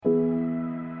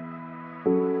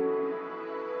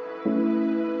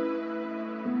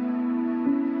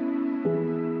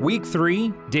Week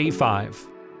 3, Day 5.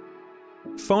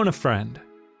 Phone a friend.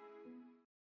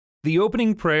 The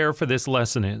opening prayer for this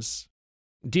lesson is,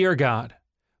 Dear God,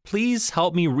 please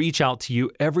help me reach out to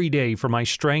you every day for my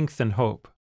strength and hope.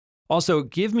 Also,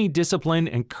 give me discipline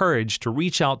and courage to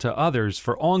reach out to others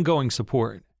for ongoing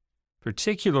support,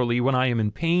 particularly when I am in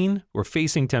pain or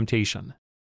facing temptation.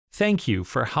 Thank you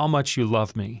for how much you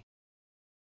love me.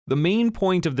 The main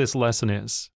point of this lesson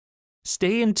is,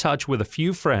 stay in touch with a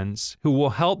few friends who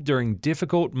will help during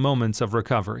difficult moments of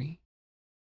recovery.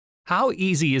 How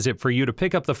easy is it for you to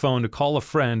pick up the phone to call a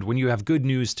friend when you have good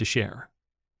news to share?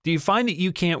 Do you find that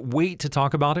you can't wait to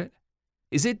talk about it?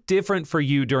 Is it different for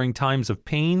you during times of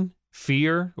pain,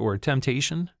 fear, or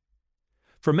temptation?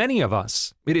 For many of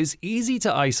us, it is easy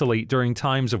to isolate during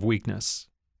times of weakness.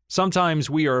 Sometimes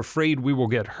we are afraid we will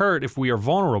get hurt if we are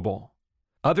vulnerable.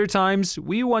 Other times,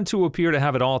 we want to appear to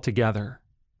have it all together.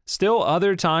 Still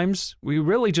other times, we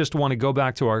really just want to go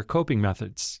back to our coping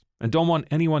methods and don't want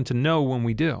anyone to know when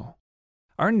we do.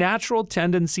 Our natural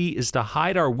tendency is to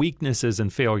hide our weaknesses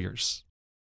and failures.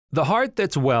 The heart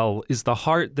that's well is the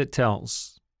heart that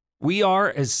tells. We are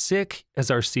as sick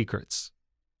as our secrets.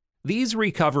 These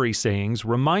recovery sayings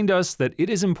remind us that it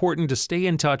is important to stay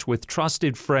in touch with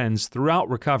trusted friends throughout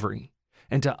recovery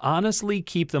and to honestly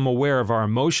keep them aware of our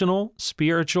emotional,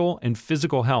 spiritual, and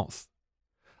physical health.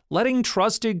 Letting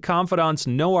trusted confidants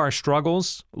know our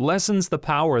struggles lessens the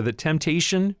power that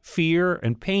temptation, fear,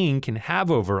 and pain can have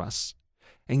over us,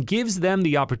 and gives them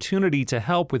the opportunity to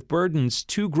help with burdens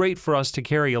too great for us to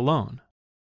carry alone.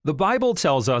 The Bible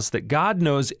tells us that God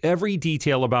knows every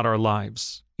detail about our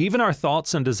lives, even our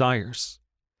thoughts and desires.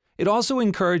 It also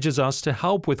encourages us to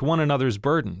help with one another's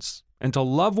burdens and to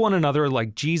love one another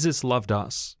like Jesus loved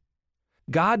us.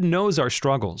 God knows our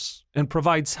struggles and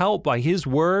provides help by His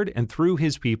Word and through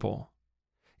His people.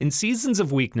 In seasons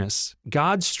of weakness,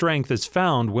 God's strength is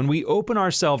found when we open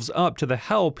ourselves up to the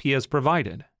help He has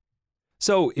provided.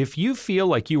 So, if you feel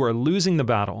like you are losing the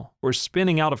battle or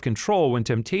spinning out of control when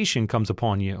temptation comes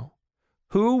upon you,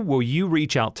 who will you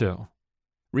reach out to?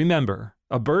 Remember,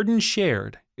 a burden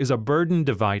shared is a burden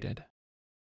divided.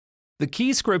 The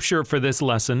key scripture for this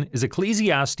lesson is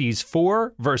Ecclesiastes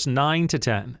 4, verse 9 to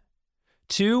 10.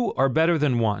 Two are better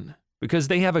than one, because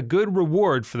they have a good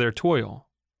reward for their toil.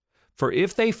 For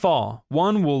if they fall,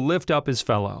 one will lift up his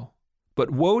fellow.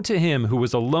 But woe to him who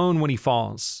is alone when he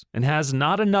falls, and has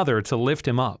not another to lift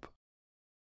him up.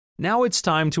 Now it's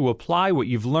time to apply what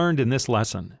you've learned in this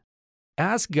lesson.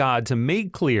 Ask God to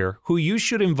make clear who you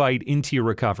should invite into your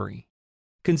recovery.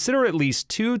 Consider at least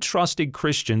 2 trusted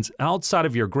Christians outside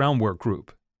of your Groundwork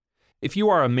group. If you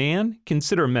are a man,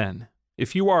 consider men.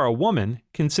 If you are a woman,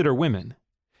 consider women.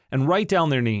 And write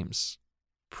down their names.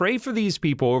 Pray for these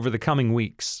people over the coming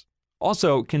weeks.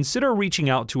 Also, consider reaching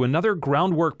out to another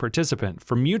Groundwork participant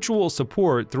for mutual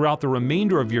support throughout the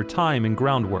remainder of your time in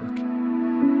Groundwork.